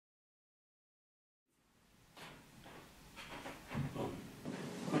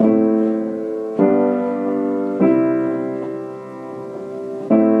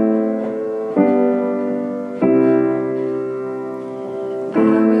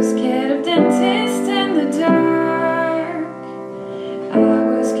dentist in the dark. I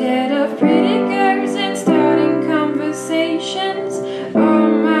was scared of pretty girls and starting conversations. All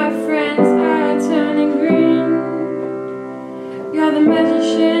my friends are turning green. You're the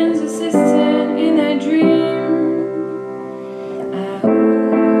magician's assistant in a dream.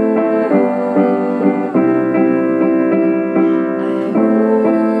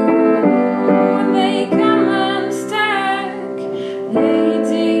 They come unstuck,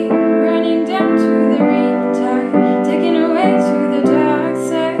 lady running down to the Riptide, taking away to the dark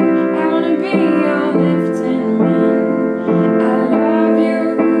side. I wanna be your lifting man. I love you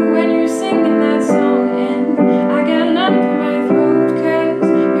when you're singing that song, and I got a lump in my throat 'cause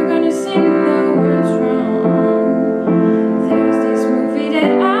you're gonna sing the words wrong. There's this movie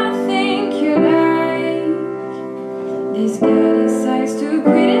that I think you like. This guy decides to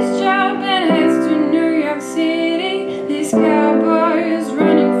quit his job and heads to New York City. This cowboy is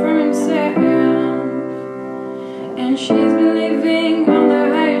running from himself, and she's been living on the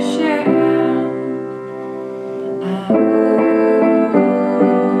higher shelf.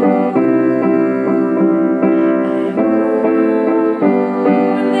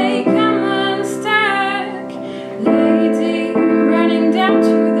 They come unstuck, lady running down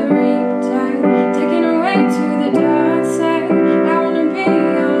to the Riptide, taking away to the dark side. I wanna be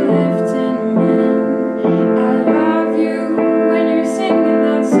your lifting man. I love you when you're singing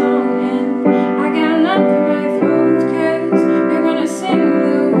that song, and I got a lump in my throat 'cause you're gonna sing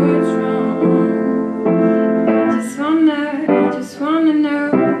the words wrong. I just wanna know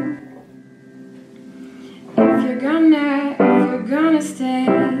if you're gonna stay.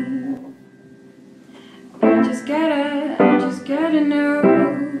 I just gotta know.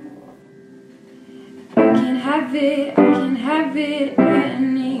 I can't have it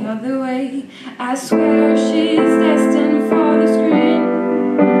any other way. I swear she's